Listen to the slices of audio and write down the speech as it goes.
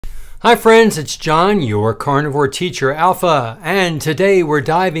Hi friends, it's John, your carnivore teacher Alpha, and today we're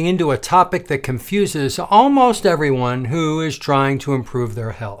diving into a topic that confuses almost everyone who is trying to improve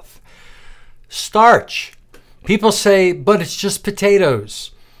their health. Starch. People say, but it's just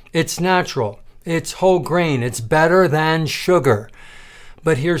potatoes. It's natural. It's whole grain. It's better than sugar.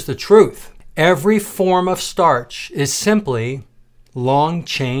 But here's the truth. Every form of starch is simply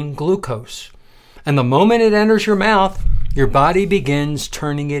long-chain glucose. And the moment it enters your mouth, your body begins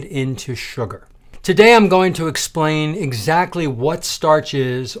turning it into sugar. Today I'm going to explain exactly what starch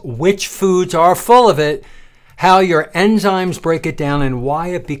is, which foods are full of it, how your enzymes break it down, and why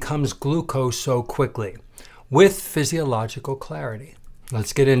it becomes glucose so quickly, with physiological clarity.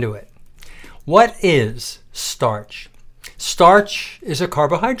 Let's get into it. What is starch? Starch is a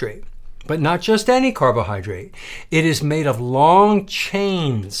carbohydrate, but not just any carbohydrate. It is made of long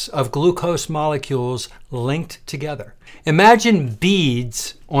chains of glucose molecules linked together. Imagine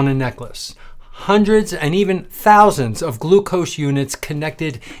beads on a necklace, hundreds and even thousands of glucose units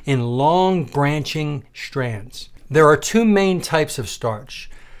connected in long branching strands. There are two main types of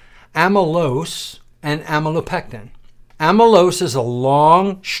starch, amylose and amylopectin. Amylose is a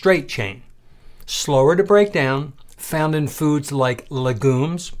long, straight chain, slower to break down, found in foods like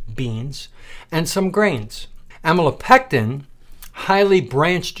legumes, beans, and some grains. Amylopectin, highly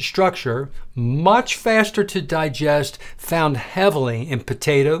branched structure, much faster to digest, found heavily in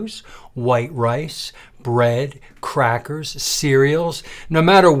potatoes, white rice, bread, crackers, cereals. No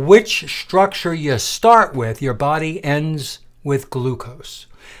matter which structure you start with, your body ends with glucose.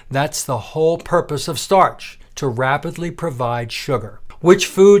 That's the whole purpose of starch, to rapidly provide sugar. Which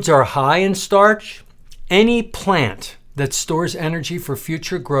foods are high in starch? Any plant that stores energy for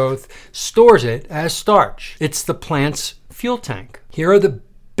future growth stores it as starch. It's the plant's fuel tank. Here are the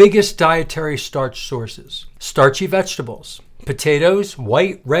biggest dietary starch sources. Starchy vegetables, potatoes,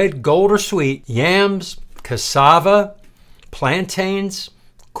 white, red, gold, or sweet, yams, cassava, plantains,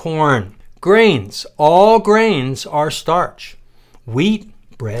 corn. Grains, all grains are starch. Wheat,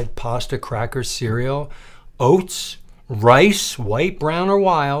 bread, pasta, crackers, cereal, oats, rice, white, brown, or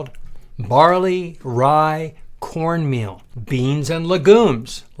wild, barley, rye, cornmeal, beans and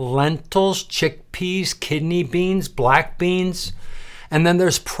legumes, lentils, chickpeas, kidney beans, black beans. And then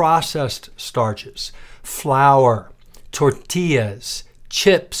there's processed starches, flour, tortillas,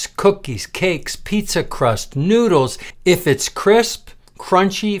 chips, cookies, cakes, pizza crust, noodles. If it's crisp,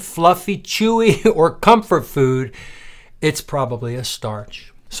 crunchy, fluffy, chewy, or comfort food, it's probably a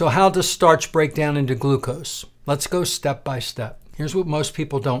starch. So how does starch break down into glucose? Let's go step by step. Here's what most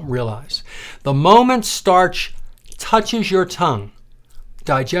people don't realize. The moment starch touches your tongue,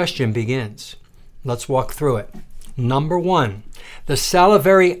 digestion begins. Let's walk through it. Number one, the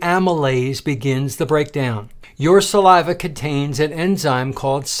salivary amylase begins the breakdown. Your saliva contains an enzyme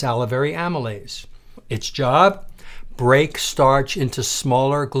called salivary amylase. Its job? Break starch into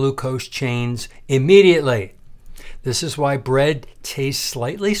smaller glucose chains immediately. This is why bread tastes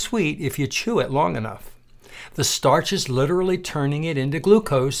slightly sweet if you chew it long enough. The starch is literally turning it into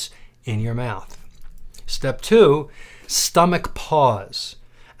glucose in your mouth. Step two, stomach pause.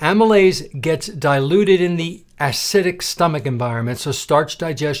 Amylase gets diluted in the acidic stomach environment, so starch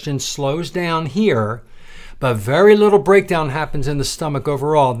digestion slows down here, but very little breakdown happens in the stomach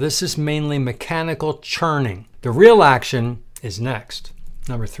overall. This is mainly mechanical churning. The real action is next.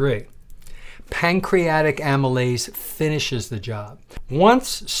 Number three, pancreatic amylase finishes the job.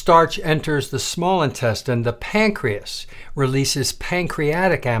 Once starch enters the small intestine, the pancreas releases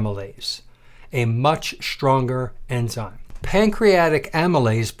pancreatic amylase, a much stronger enzyme. Pancreatic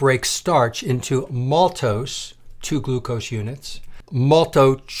amylase breaks starch into maltose, 2 glucose units,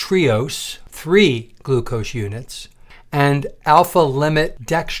 maltotriose, 3 glucose units, and alpha-limit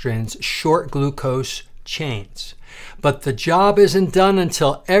dextrins, short glucose chains. But the job isn't done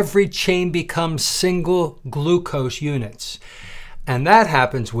until every chain becomes single glucose units. And that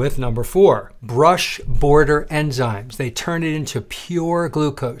happens with number 4, brush border enzymes. They turn it into pure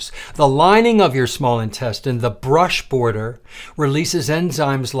glucose. The lining of your small intestine, the brush border, releases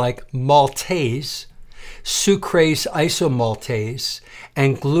enzymes like maltase, sucrase isomaltase,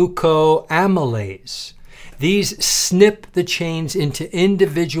 and glucoamylase. These snip the chains into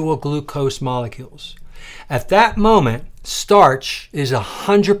individual glucose molecules. At that moment, starch is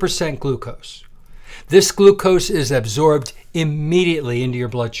 100% glucose. This glucose is absorbed immediately into your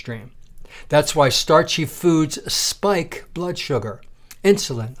bloodstream. That's why starchy foods spike blood sugar,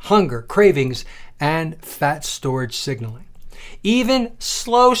 insulin, hunger, cravings, and fat storage signaling. Even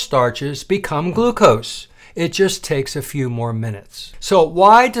slow starches become glucose. It just takes a few more minutes. So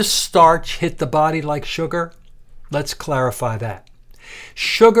why does starch hit the body like sugar? Let's clarify that.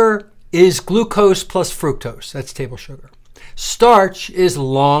 Sugar is glucose plus fructose. That's table sugar. Starch is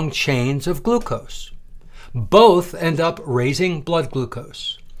long chains of glucose. Both end up raising blood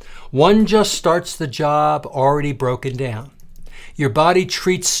glucose. One just starts the job already broken down. Your body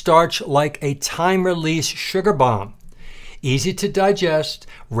treats starch like a time-release sugar bomb. Easy to digest,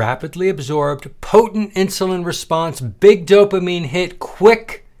 rapidly absorbed, potent insulin response, big dopamine hit,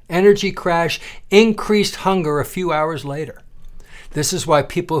 quick energy crash, increased hunger a few hours later. This is why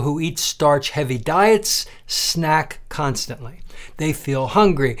people who eat starch-heavy diets snack constantly. They feel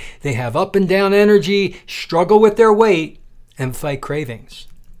hungry, they have up and down energy, struggle with their weight, and fight cravings.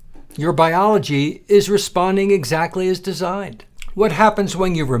 Your biology is responding exactly as designed. What happens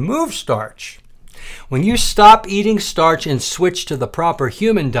when you remove starch? When you stop eating starch and switch to the proper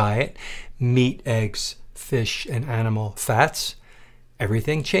human diet, meat, eggs, fish, and animal fats,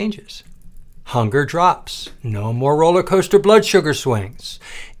 everything changes. Hunger drops. No more roller coaster blood sugar swings.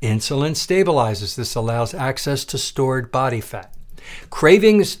 Insulin stabilizes. This allows access to stored body fat.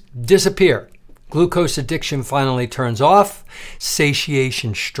 Cravings disappear. Glucose addiction finally turns off.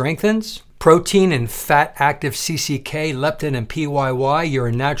 Satiation strengthens. Protein and fat-active CCK, leptin, and PYY,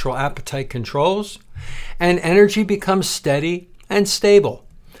 your natural appetite controls. And energy becomes steady and stable.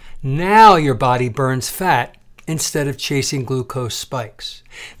 Now your body burns fat instead of chasing glucose spikes.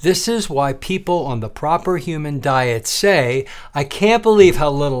 This is why people on the proper human diet say, I can't believe how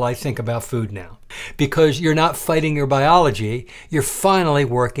little I think about food now. Because you're not fighting your biology, you're finally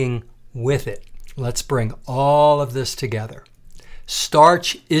working with it. Let's bring all of this together.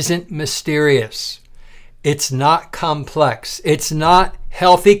 Starch isn't mysterious. It's not complex. It's not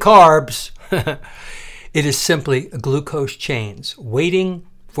healthy carbs. It is simply glucose chains waiting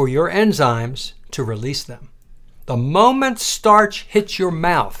for your enzymes to release them. The moment starch hits your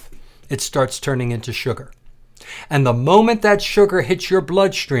mouth, it starts turning into sugar. And the moment that sugar hits your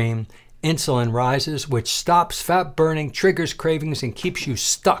bloodstream, insulin rises, which stops fat burning, triggers cravings, and keeps you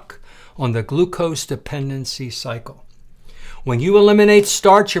stuck on the glucose dependency cycle. When you eliminate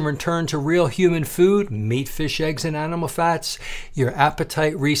starch and return to real human food, meat, fish, eggs, and animal fats, your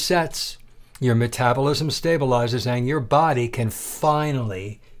appetite resets, your metabolism stabilizes, and your body can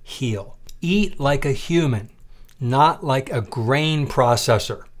finally heal. Eat like a human, not like a grain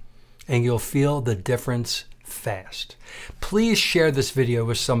processor, and you'll feel the difference fast. Please share this video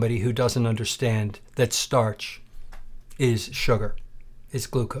with somebody who doesn't understand that starch is sugar, it's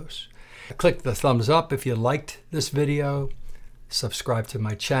glucose. Click the thumbs up if you liked this video. Subscribe to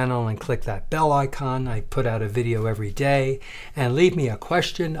my channel and click that bell icon. I put out a video every day. And leave me a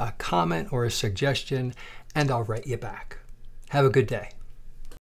question, a comment, or a suggestion, and I'll write you back. Have a good day.